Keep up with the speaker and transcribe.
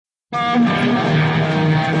Welcome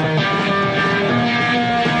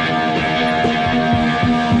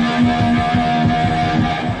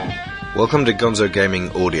to Gonzo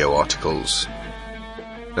Gaming audio articles.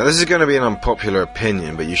 Now this is going to be an unpopular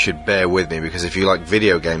opinion, but you should bear with me because if you like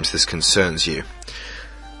video games this concerns you.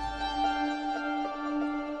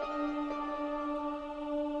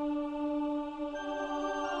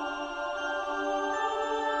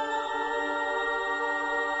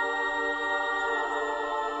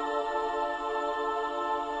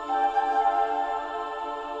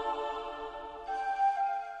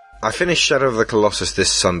 I finished Shadow of the Colossus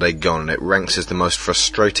this Sunday gone, and it ranks as the most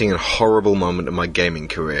frustrating and horrible moment of my gaming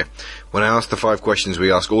career. When I asked the 5 questions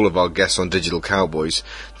we ask all of our guests on Digital Cowboys,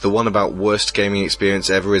 the one about worst gaming experience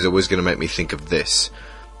ever is always going to make me think of this.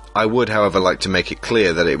 I would, however, like to make it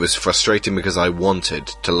clear that it was frustrating because I wanted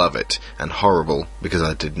to love it, and horrible because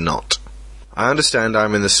I did not. I understand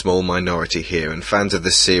I'm in the small minority here, and fans of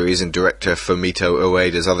this series and director Fumito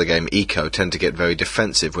Ueda's other game, Ico, tend to get very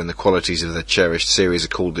defensive when the qualities of their cherished series are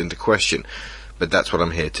called into question, but that's what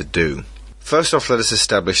I'm here to do. First off, let us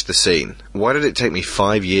establish the scene. Why did it take me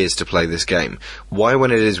 5 years to play this game? Why,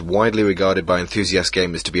 when it is widely regarded by enthusiast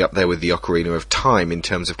gamers to be up there with the Ocarina of Time in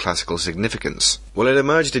terms of classical significance? Well, it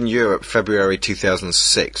emerged in Europe February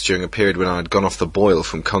 2006, during a period when I had gone off the boil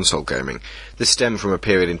from console gaming. This stemmed from a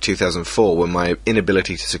period in 2004 when my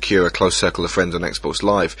inability to secure a close circle of friends on Xbox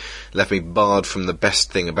Live left me barred from the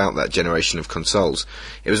best thing about that generation of consoles.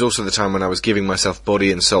 It was also the time when I was giving myself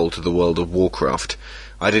body and soul to the world of Warcraft.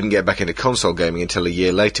 I didn't get back into console gaming until a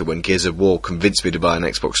year later when Gears of War convinced me to buy an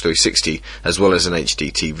Xbox 360 as well as an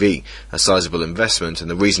HD TV, a sizable investment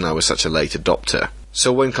and the reason I was such a late adopter.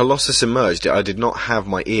 So when Colossus emerged, I did not have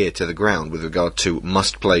my ear to the ground with regard to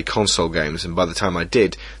must-play console games, and by the time I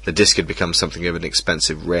did, the disc had become something of an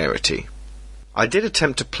expensive rarity. I did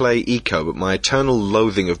attempt to play Ico, but my eternal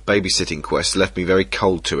loathing of babysitting quests left me very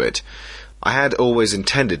cold to it. I had always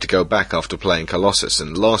intended to go back after playing Colossus,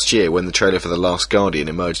 and last year, when the trailer for The Last Guardian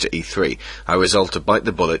emerged at E3, I resolved to bite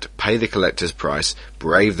the bullet, pay the collector's price,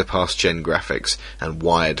 brave the past-gen graphics, and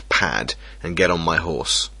wired pad, and get on my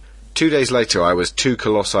horse. 2 days later, I was 2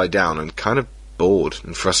 Colossi down, and kind of bored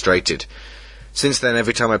and frustrated. Since then,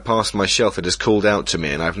 every time I passed my shelf it has called out to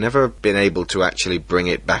me, and I've never been able to actually bring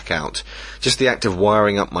it back out. Just the act of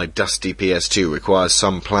wiring up my dusty PS2 requires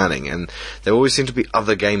some planning, and there always seem to be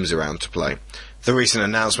other games around to play. The recent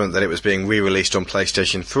announcement that it was being re-released on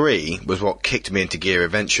PlayStation 3 was what kicked me into gear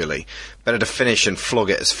eventually. Better to finish and flog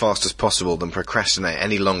it as fast as possible than procrastinate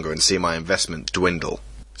any longer and see my investment dwindle.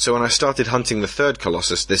 So when I started hunting the third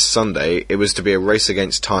Colossus this Sunday, it was to be a race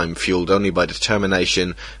against time fueled only by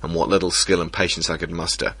determination and what little skill and patience I could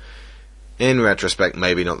muster. In retrospect,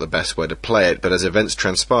 maybe not the best way to play it, but as events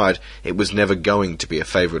transpired, it was never going to be a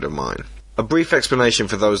favourite of mine. A brief explanation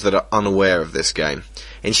for those that are unaware of this game.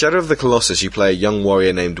 In Shadow of the Colossus, you play a young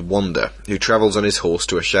warrior named Wanda, who travels on his horse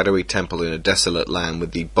to a shadowy temple in a desolate land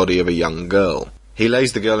with the body of a young girl. He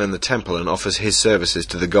lays the girl in the temple and offers his services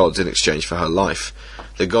to the gods in exchange for her life.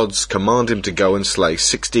 The gods command him to go and slay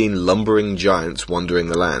 16 lumbering giants wandering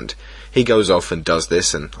the land. He goes off and does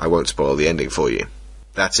this, and I won't spoil the ending for you.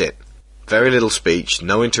 That's it. Very little speech,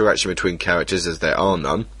 no interaction between characters as there are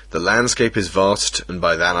none. The landscape is vast, and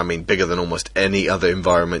by that I mean bigger than almost any other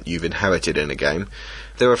environment you've inhabited in a game.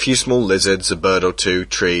 There are a few small lizards, a bird or two,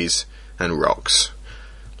 trees, and rocks.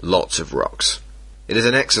 Lots of rocks. It is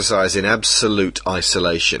an exercise in absolute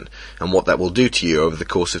isolation, and what that will do to you over the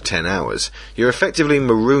course of 10 hours. You're effectively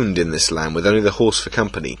marooned in this land with only the horse for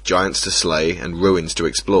company, giants to slay, and ruins to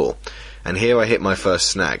explore. And here I hit my first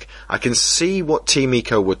snag. I can see what Team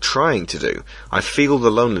Ico were trying to do. I feel the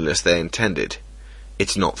loneliness they intended.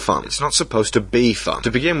 It's not fun. It's not supposed to be fun. To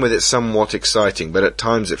begin with, it's somewhat exciting, but at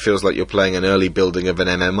times it feels like you're playing an early building of an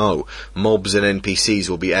MMO. Mobs and NPCs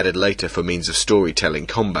will be added later for means of storytelling,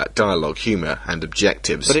 combat, dialogue, humour, and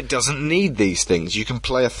objectives. But it doesn't need these things. You can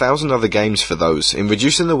play 1,000 other games for those. In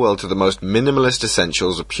reducing the world to the most minimalist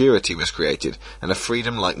essentials, a purity was created, and a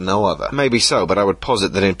freedom like no other. Maybe so, but I would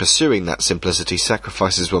posit that in pursuing that simplicity,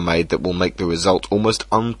 sacrifices were made that will make the result almost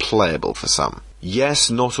unplayable for some. Yes,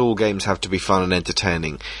 not all games have to be fun and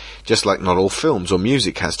entertaining, just like not all films or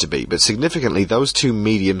music has to be, but significantly those two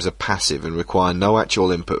mediums are passive and require no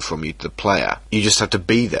actual input from you, the player. You just have to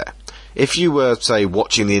be there. If you were, say,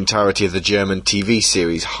 watching the entirety of the German TV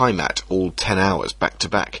series Heimat, all 10 hours back to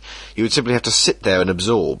back, you would simply have to sit there and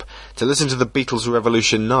absorb. To listen to the Beatles'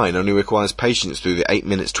 Revolution 9 only requires patience through the 8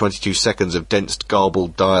 minutes 22 seconds of dense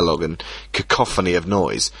garbled dialogue and cacophony of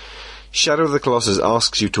noise. Shadow of the Colossus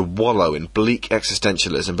asks you to wallow in bleak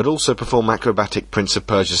existentialism, but also perform acrobatic Prince of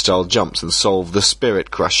Persia-style jumps and solve the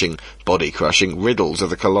spirit-crushing, body-crushing riddles of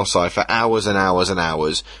the Colossi for hours and hours and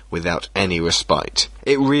hours without any respite.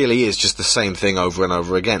 It really is just the same thing over and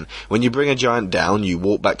over again. When you bring a giant down, you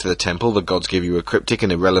walk back to the temple, the gods give you a cryptic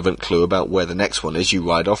and irrelevant clue about where the next one is, you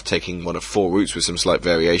ride off, taking one of 4 routes with some slight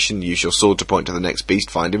variation, use your sword to point to the next beast,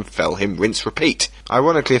 find him, fell him, rinse, repeat.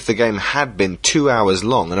 Ironically, if the game had been 2 hours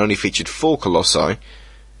long and only featured 4 Colossi,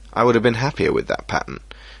 I would have been happier with that pattern,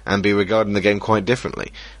 and be regarding the game quite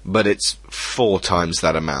differently. But it's 4 times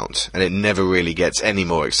that amount, and it never really gets any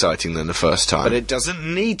more exciting than the first time. But it doesn't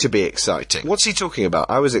need to be exciting. What's he talking about?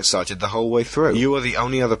 I was excited the whole way through. You are the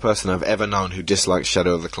only other person I've ever known who dislikes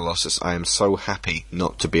Shadow of the Colossus. I am so happy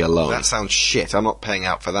not to be alone. That sounds shit. I'm not paying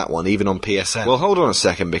out for that one, even on PSN. Well, hold on a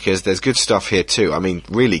second, because there's good stuff here too. I mean,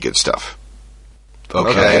 really good stuff.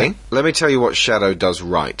 Okay, let me tell you what Shadow does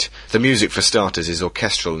right. The music, for starters, is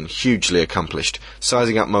orchestral and hugely accomplished,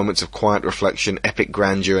 sizing up moments of quiet reflection, epic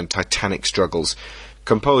grandeur, and titanic struggles.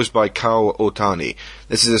 Composed by Kao Otani,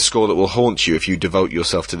 this is a score that will haunt you if you devote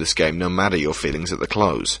yourself to this game, no matter your feelings at the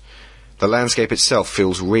close. The landscape itself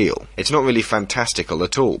feels real. It's not really fantastical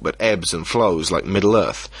at all, but ebbs and flows like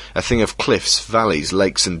Middle-earth, a thing of cliffs, valleys,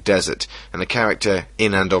 lakes, and desert, and a character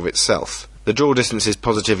in and of itself. The draw distance is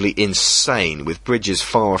positively insane, with bridges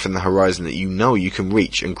far off in the horizon that you know you can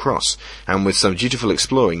reach and cross, and with some dutiful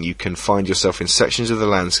exploring you can find yourself in sections of the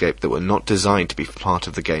landscape that were not designed to be part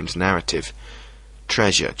of the game's narrative.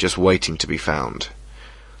 Treasure just waiting to be found.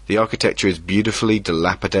 The architecture is beautifully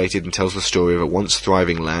dilapidated and tells the story of a once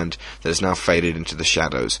thriving land that has now faded into the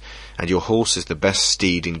shadows, and your horse is the best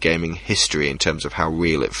steed in gaming history in terms of how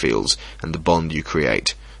real it feels and the bond you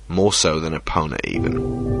create, more so than Epona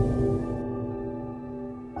even.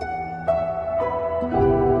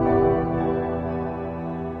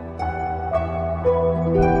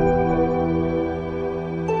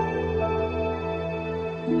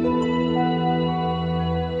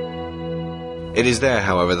 It is there,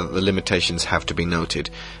 however, that the limitations have to be noted.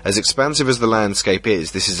 As expansive as the landscape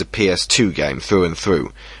is, this is a PS2 game through and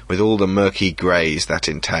through, with all the murky greys that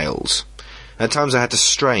entails. At times I had to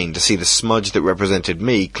strain to see the smudge that represented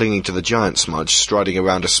me clinging to the giant smudge striding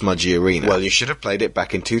around a smudgy arena. Well, you should have played it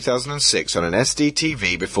back in 2006 on an SD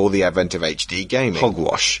TV before the advent of HD gaming.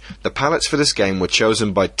 Hogwash. The palettes for this game were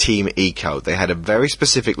chosen by Team Eco. They had a very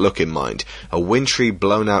specific look in mind, a wintry,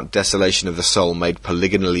 blown-out desolation of the soul made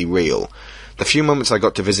polygonally real. The few moments I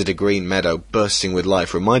got to visit a green meadow bursting with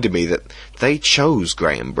life reminded me that they chose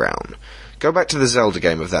grey and brown. Go back to the Zelda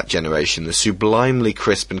game of that generation, the sublimely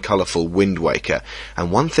crisp and colourful Wind Waker,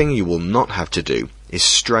 and one thing you will not have to do is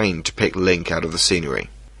strain to pick Link out of the scenery.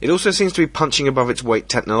 It also seems to be punching above its weight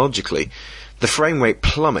technologically. The frame rate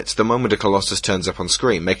plummets the moment a Colossus turns up on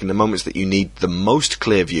screen, making the moments that you need the most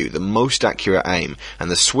clear view, the most accurate aim,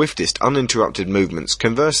 and the swiftest, uninterrupted movements,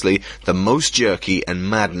 conversely, the most jerky and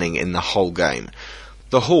maddening in the whole game.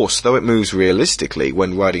 The horse, though it moves realistically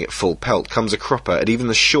when riding at full pelt, comes a cropper at even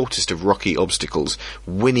the shortest of rocky obstacles,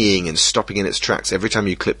 whinnying and stopping in its tracks every time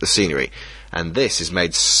you clip the scenery. And this is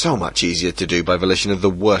made so much easier to do by volition of the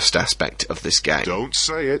worst aspect of this game. Don't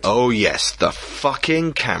say it. Oh yes, the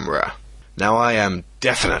fucking camera. Now I am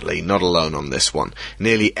definitely not alone on this one.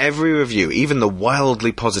 Nearly every review, even the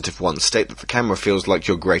wildly positive ones, state that the camera feels like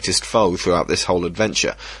your greatest foe throughout this whole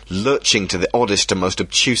adventure, lurching to the oddest and most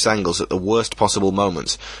obtuse angles at the worst possible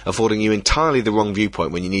moments, affording you entirely the wrong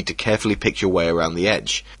viewpoint when you need to carefully pick your way around the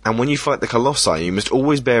edge. And when you fight the Colossi, you must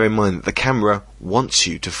always bear in mind that the camera wants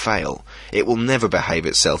you to fail. It will never behave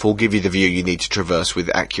itself or give you the view you need to traverse with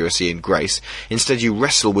accuracy and grace. Instead, you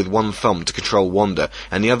wrestle with one thumb to control wander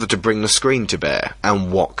and the other to bring the screen to bear.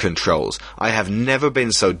 And what controls! I have never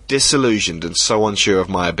been so disillusioned and so unsure of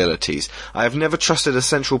my abilities. I have never trusted a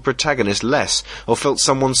central protagonist less, or felt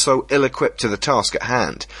someone so ill-equipped to the task at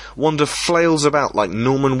hand. Wander flails about like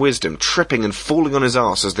Norman Wisdom, tripping and falling on his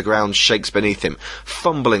arse as the ground shakes beneath him,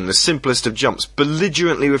 fumbling the simplest of jumps,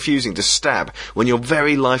 belligerently refusing to stab when your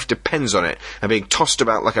very life depends on it, and being tossed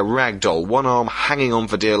about like a rag doll, one arm hanging on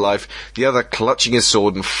for dear life, the other clutching his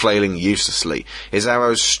sword and flailing uselessly. His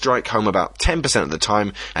arrows strike home about 10% of the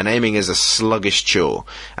time, and aiming is a sluggish chore.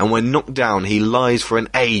 And when knocked down, he lies for an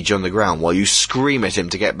age on the ground while you scream at him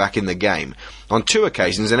to get back in the game. On 2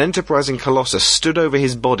 occasions, an enterprising Colossus stood over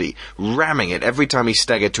his body, ramming it every time he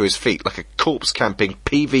staggered to his feet like a corpse-camping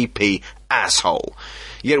PvP asshole.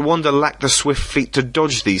 Yet Wander lacked the swift feet to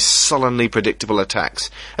dodge these sullenly predictable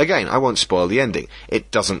attacks. Again, I won't spoil the ending.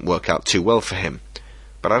 It doesn't work out too well for him.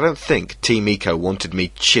 but I don't think Team Eco wanted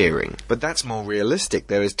me cheering. But that's more realistic.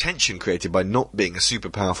 There is tension created by not being a super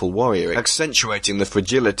powerful warrior, accentuating the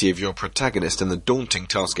fragility of your protagonist and the daunting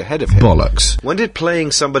task ahead of him. Bollocks. When did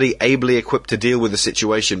playing somebody ably equipped to deal with a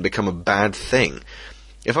situation become a bad thing?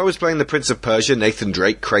 If I was playing the Prince of Persia, Nathan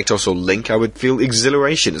Drake, Kratos or Link, I would feel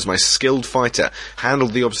exhilaration as my skilled fighter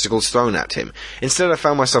handled the obstacles thrown at him. Instead, I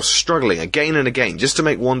found myself struggling again and again just to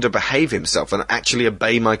make Wanda behave himself and actually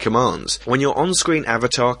obey my commands. When your on-screen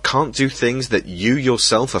avatar can't do things that you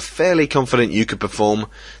yourself are fairly confident you could perform,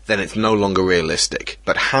 then it's no longer realistic,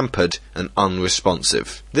 but hampered and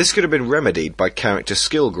unresponsive. This could have been remedied by character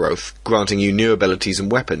skill growth, granting you new abilities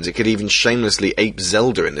and weapons. It could even shamelessly ape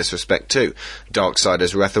Zelda in this respect too.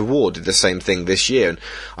 Darksiders Wrath of War did the same thing this year, and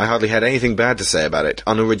I hardly had anything bad to say about it,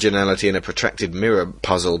 unoriginality and a protracted mirror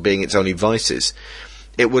puzzle being its only vices.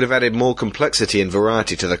 It would have added more complexity and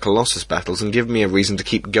variety to the Colossus battles and given me a reason to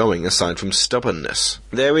keep going aside from stubbornness.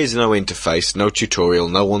 There is no interface, no tutorial,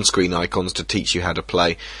 no on-screen icons to teach you how to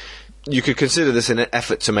play. You could consider this an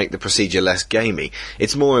effort to make the procedure less gamey.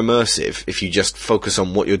 It's more immersive if you just focus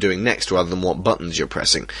on what you're doing next rather than what buttons you're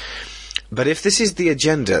pressing. But if this is the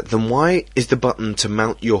agenda, then why is the button to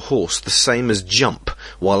mount your horse the same as jump,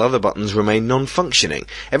 while other buttons remain non-functioning?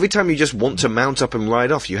 Every time you just want to mount up and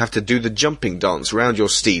ride off, you have to do the jumping dance round your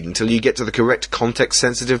steed until you get to the correct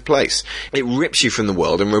context-sensitive place. It rips you from the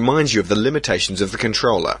world and reminds you of the limitations of the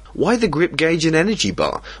controller. Why the grip gauge and energy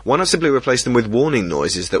bar? Why not simply replace them with warning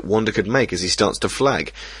noises that Wanda could make as he starts to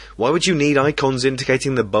flag? Why would you need icons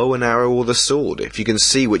indicating the bow and arrow or the sword if you can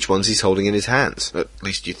see which ones he's holding in his hands? At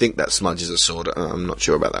least you think that smudge is a sword. I'm not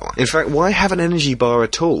sure about that one. In fact, why have an energy bar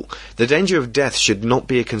at all? The danger of death should not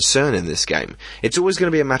be a concern in this game. It's always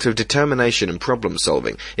going to be a matter of determination and problem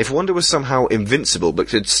solving. If Wanda was somehow invincible but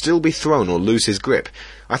could still be thrown or lose his grip,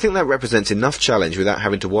 I think that represents enough challenge without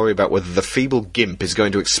having to worry about whether the feeble gimp is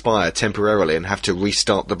going to expire temporarily and have to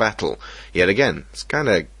restart the battle. Yet again, it's kind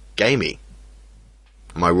of gamey.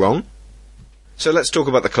 Am I wrong? So let's talk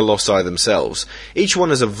about the Colossi themselves. Each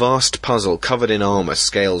one is a vast puzzle covered in armour,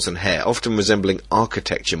 scales and hair, often resembling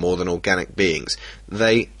architecture more than organic beings.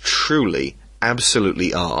 They truly,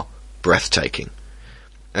 absolutely are breathtaking.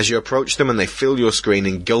 As you approach them and they fill your screen,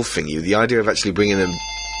 engulfing you, the idea of actually bringing them...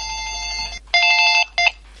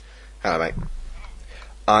 Hello, mate.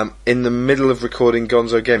 I'm in the middle of recording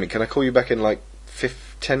Gonzo Gaming. Can I call you back in like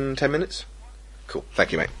 10 minutes? Cool.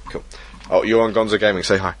 Thank you, mate. Cool. Oh, you're on Gonzo Gaming.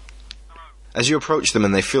 Say hi. As you approach them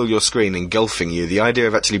and they fill your screen, engulfing you, the idea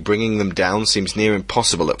of actually bringing them down seems near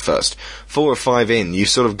impossible at first. 4 or 5 in, you've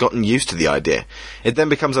sort of gotten used to the idea. It then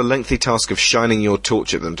becomes a lengthy task of shining your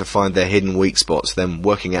torch at them to find their hidden weak spots, then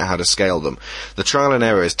working out how to scale them. The trial and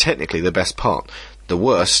error is technically the best part. The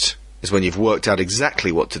worst is when you've worked out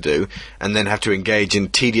exactly what to do, and then have to engage in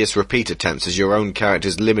tedious repeat attempts as your own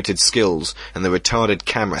character's limited skills and the retarded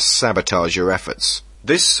camera sabotage your efforts.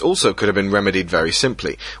 This also could have been remedied very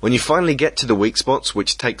simply. When you finally get to the weak spots,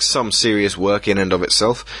 which takes some serious work in and of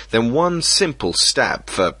itself, then one simple stab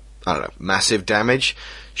for, massive damage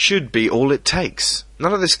should be all it takes.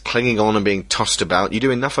 None of this clinging on and being tossed about. You do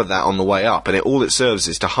enough of that on the way up, and all it serves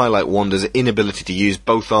is to highlight Wanda's inability to use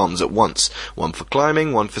both arms at once. One for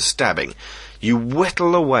climbing, one for stabbing. You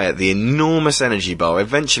whittle away at the enormous energy bar,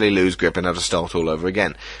 eventually lose grip and have to start all over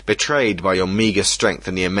again, betrayed by your meagre strength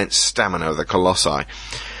and the immense stamina of the Colossi.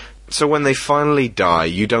 So when they finally die,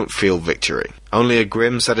 you don't feel victory. Only a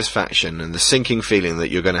grim satisfaction and the sinking feeling that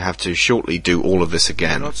you're going to have to shortly do all of this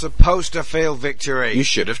again. You're not supposed to feel victory. You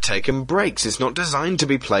should have taken breaks. It's not designed to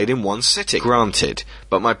be played in one sitting. Granted,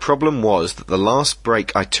 but my problem was that the last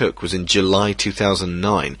break I took was in July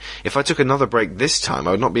 2009. If I took another break this time,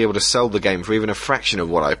 I would not be able to sell the game for even a fraction of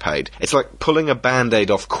what I paid. It's like pulling a band-aid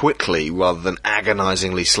off quickly rather than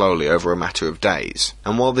agonizingly slowly over a matter of days.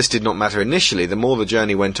 And while this did not matter initially, the more the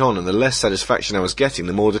journey went on and the less satisfaction I was getting,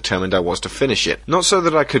 the more determined I was to finish it. Not so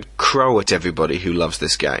that I could crow at everybody who loves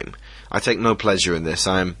this game. I take no pleasure in this.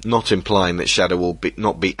 I am not implying that Shadow will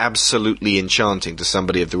not be absolutely enchanting to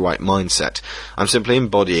somebody of the right mindset. I'm simply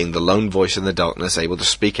embodying the lone voice in the darkness, able to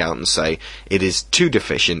speak out and say, it is too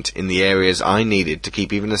deficient in the areas I needed to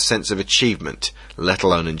keep even a sense of achievement, let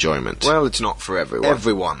alone enjoyment. Well, it's not for everyone.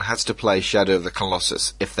 Everyone has to play Shadow of the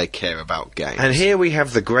Colossus if they care about games. And here we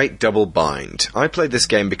have the great double bind. I played this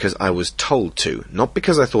game because I was told to, not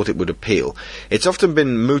because I thought it would appeal. It's often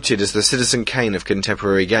been mooted as the Citizen Kane of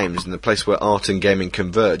contemporary games and the place where art and gaming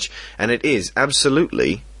converge, and it is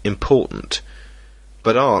absolutely important.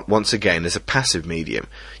 But art, once again, is a passive medium.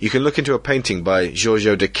 You can look into a painting by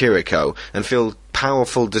Giorgio de Chirico and feel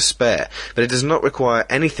powerful despair, but it does not require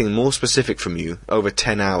anything more specific from you over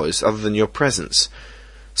 10 hours other than your presence.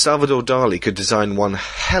 Salvador Dali could design one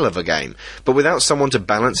hell of a game, but without someone to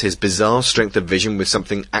balance his bizarre strength of vision with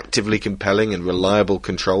something actively compelling and reliable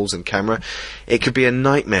controls and camera, it could be a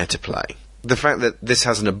nightmare to play. The fact that this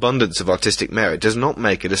has an abundance of artistic merit does not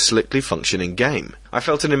make it a slickly functioning game. I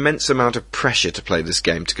felt an immense amount of pressure to play this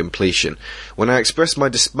game to completion. When I expressed my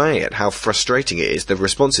dismay at how frustrating it is, the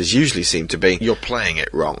responses usually seem to be, "You're playing it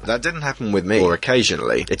wrong." That didn't happen with me, or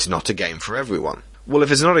occasionally, "It's not a game for everyone." Well, if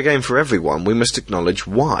it's not a game for everyone, we must acknowledge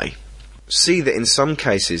why. See that in some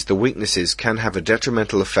cases the weaknesses can have a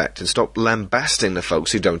detrimental effect and stop lambasting the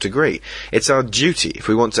folks who don't agree. It's our duty, if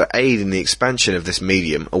we want to aid in the expansion of this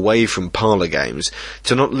medium away from parlour games,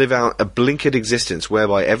 to not live out a blinkered existence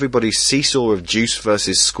whereby everybody's seesaw of juice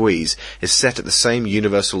versus squeeze is set at the same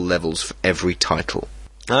universal levels for every title.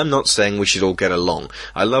 I'm not saying we should all get along.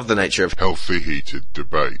 I love the nature of healthy heated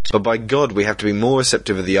debate. But by God, we have to be more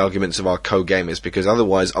receptive of the arguments of our co-gamers, because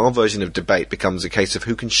otherwise our version of debate becomes a case of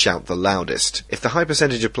who can shout the loudest. If the high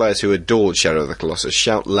percentage of players who adored Shadow of the Colossus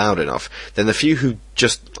shout loud enough, then the few who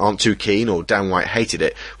just aren't too keen or downright hated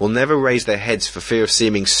it will never raise their heads for fear of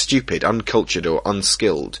seeming stupid, uncultured or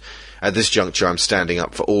unskilled. At this juncture I'm standing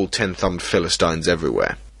up for all 10-thumbed Philistines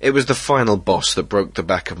everywhere. It was the final boss that broke the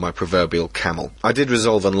back of my proverbial camel. I did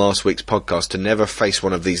resolve on last week's podcast to never face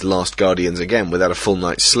one of these last Guardians again without a full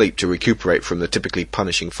night's sleep to recuperate from the typically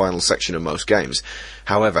punishing final section of most games.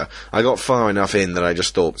 However, I got far enough in that I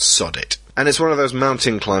just thought, sod it. And it's one of those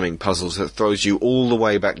mountain climbing puzzles that throws you all the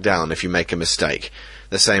way back down if you make a mistake.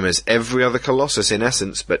 The same as every other Colossus in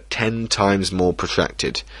essence, but 10 times more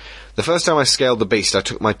protracted. The first time I scaled the beast, I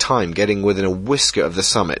took my time getting within a whisker of the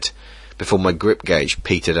summit before my grip gauge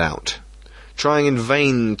petered out, trying in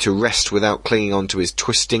vain to rest without clinging onto his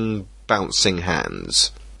twisting, bouncing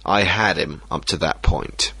hands. I had him up to that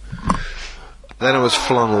point. Then I was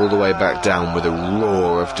flung all the way back down with a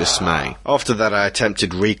roar of dismay. After that I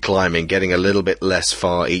attempted reclimbing, getting a little bit less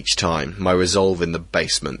far each time, my resolve in the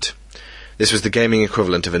basement. This was the gaming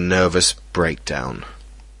equivalent of a nervous breakdown.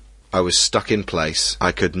 I was stuck in place,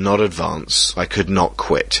 I could not advance, I could not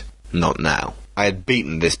quit. Not now. I had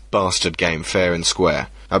beaten this bastard game fair and square.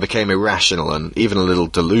 I became irrational and even a little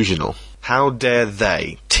delusional. How dare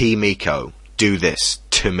they, Team Eco, do this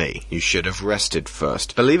to me? You should have rested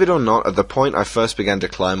first. Believe it or not, at the point I first began to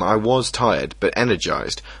climb, I was tired, but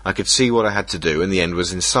energized. I could see what I had to do, and the end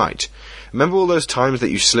was in sight. Remember all those times that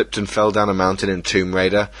you slipped and fell down a mountain in Tomb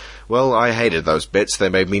Raider? Well, I hated those bits. They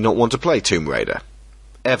made me not want to play Tomb Raider.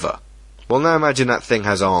 Ever. Well, now imagine that thing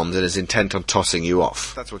has arms and is intent on tossing you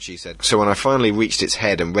off. That's what she said. So when I finally reached its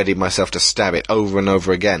head and readied myself to stab it over and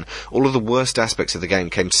over again, all of the worst aspects of the game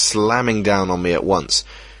came slamming down on me at once.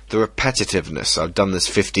 The repetitiveness, I've done this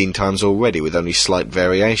 15 times already with only slight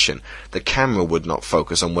variation. The camera would not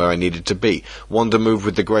focus on where I needed to be. Wanda moved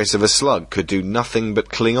with the grace of a slug, could do nothing but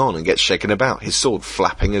cling on and get shaken about, his sword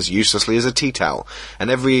flapping as uselessly as a tea towel, and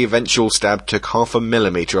every eventual stab took 0.5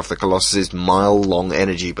 millimetre off the Colossus's mile-long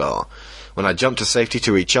energy bar. When I jumped to safety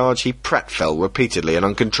to recharge, he pratfell repeatedly and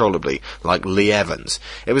uncontrollably, like Lee Evans.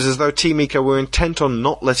 It was as though Team Eco were intent on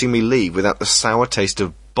not letting me leave without the sour taste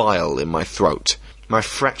of bile in my throat. My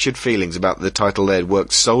fractured feelings about the title they had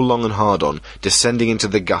worked so long and hard on, descending into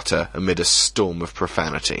the gutter amid a storm of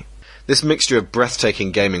profanity. This mixture of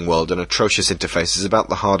breathtaking gaming world and atrocious interface is about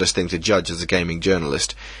the hardest thing to judge as a gaming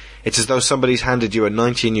journalist. It's as though somebody's handed you a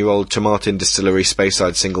 19-year-old Tomatin Distillery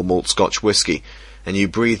Speyside single malt Scotch whisky, and you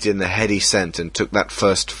breathed in the heady scent and took that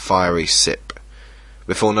first fiery sip,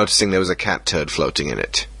 before noticing there was a cat turd floating in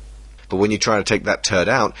it. But when you try to take that turd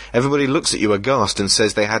out, everybody looks at you aghast and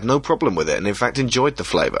says they had no problem with it and in fact enjoyed the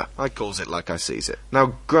flavour. I calls it like I sees it.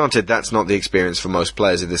 Now, granted, that's not the experience for most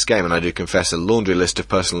players in this game, and I do confess a laundry list of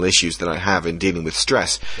personal issues that I have in dealing with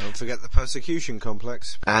stress. Don't forget the persecution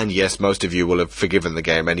complex. And yes, most of you will have forgiven the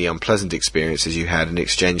game any unpleasant experiences you had in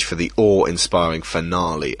exchange for the awe-inspiring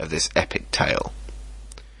finale of this epic tale.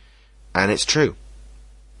 And it's true.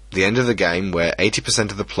 The end of the game, where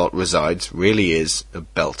 80% of the plot resides, really is a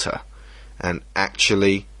belter. And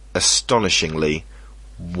actually, astonishingly,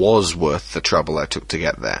 was worth the trouble I took to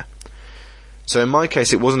get there. So in my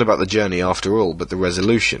case, it wasn't about the journey after all, but the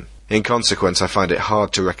resolution. In consequence, I find it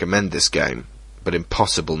hard to recommend this game, but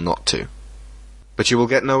impossible not to. But you will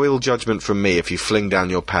get no ill judgment from me if you fling down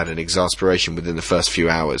your pad in exasperation within the first few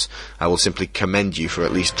hours. I will simply commend you for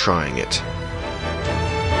at least trying it.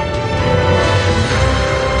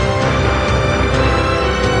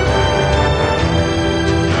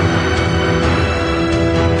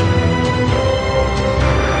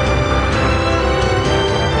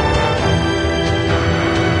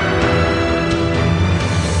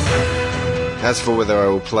 As for whether I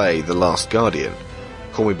will play The Last Guardian,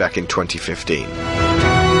 call me back in 2015.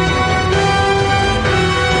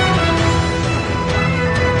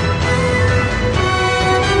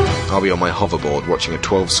 I'll be on my hoverboard watching a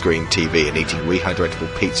 12-screen TV and eating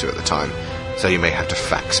rehydratable pizza at the time, so you may have to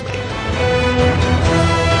fax me.